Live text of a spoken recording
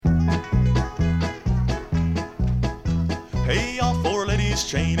ladies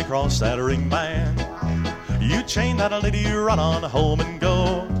chain across that ring, man. You chain that lady, run on home and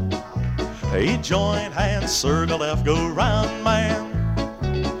go. Hey, join hands, circle left, go round, man.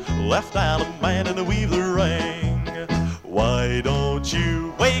 Left down a man and weave the ring. Why don't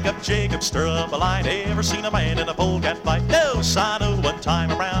you wake up, Jacob, stir up a light? Ever seen a man in a polecat fight? No, side of one time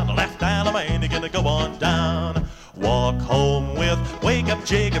around, left down a man, you're gonna go on down. Walk home with, wake up,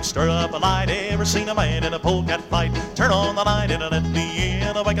 Jacob, stir up a light. Ever seen a man in a polecat fight? Turn on the light and let me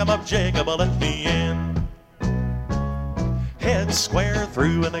in. Wake him up, Jacob, let me in. Head square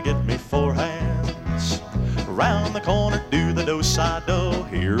through and get me four hands. Round the corner, do the do-side-do.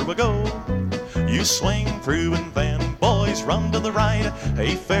 Here we go. You swing through and then boys run to the right.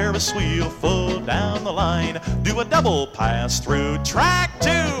 A Ferris wheel full down the line. Do a double pass through track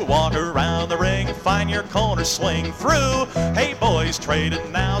two. Walk around the ring, find your corner, swing through. Hey boys, trade it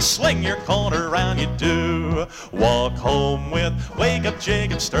now, swing your corner around, you do. Walk home with, wake up,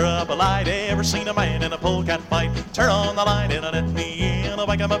 Jacob, stir up a light. Ever seen a man in a polecat fight? Turn on the light and let me in.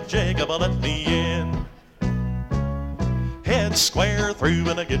 Wake him up, Jacob, let me in. Head square through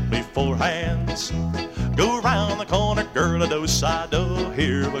and get me four hands. Go round the corner, girl, a do-side-do.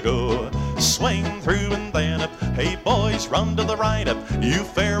 Here we go. Swing through and then up. Hey boys, run to the right up. You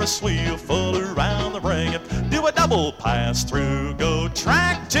Ferris wheel full around the ring up. Do a double pass through. Go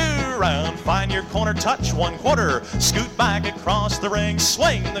track two round. Find your corner, touch 1/4. Scoot back across the ring.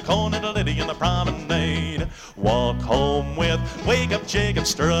 Swing the corner to Liddy in the promenade. Walk home with, wake up, Jacob,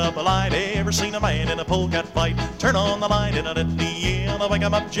 stir up a light. Ever seen a man in a polecat fight? Turn on the light and let me in. Wake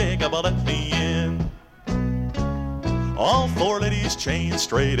him up, Jacob, let me in. All four ladies chain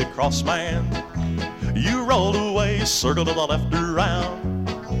straight across, man. You roll away, circle to the left around.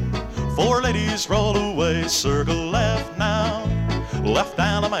 Four ladies roll away, circle left now. Left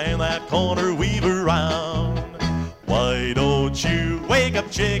down a man, that corner, weave around. Why don't you wake up,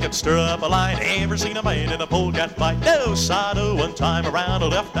 Jacob, stir up a light? Ever seen a man in a polecat fight? No, side of one time around,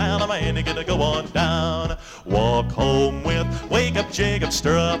 left down a man, you're gonna go on down. Walk home with, wake up, Jacob,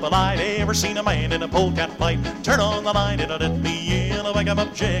 stir up a light. Ever seen a man in a polecat fight? Turn on the light and let me in. Wake him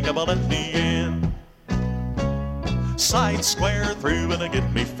up, Jacob, let me in. Side square through and get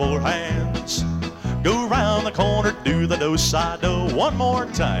me four hands. Go round the corner, do the do-side-do one more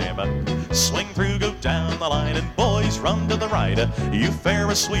time. Swing through, go down the line, and boys run to the right. You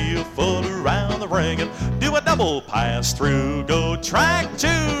Ferris wheel full around the ring. Do a double pass through, go track two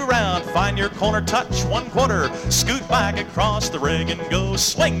round. Find your corner, touch 1/4. Scoot back across the ring and go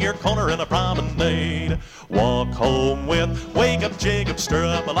swing your corner in a promenade. Walk home with, wake up, Jacob, stir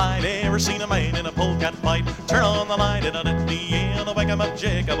up a light. Ever seen a man in a polecat fight? Turn on the light and let me in. Wake him up,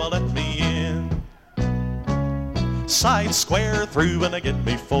 Jacob, let me in. Side square through and get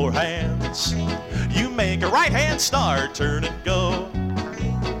me four hands. You make a right hand star, turn and go.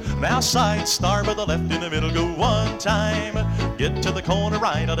 Now side star by the left in the middle, go one time. Get to the corner,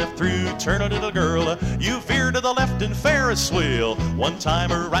 right a left through, turn a little girl. You veer to the left and Ferris wheel. One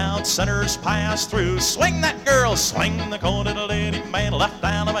time around, centers pass through. Swing that girl, swing the corner to lady man. Left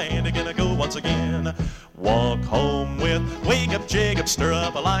down a man, you're gonna go once again. Walk home with, wake up, Jacob, stir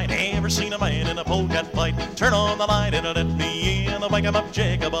up a light. Ever seen a man in a polecat fight? Turn on the light and let me in. Wake him up,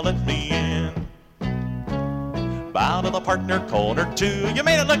 Jacob, let me in. Bow to the partner, corner two. You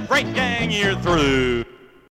made it look great, gang, you're through.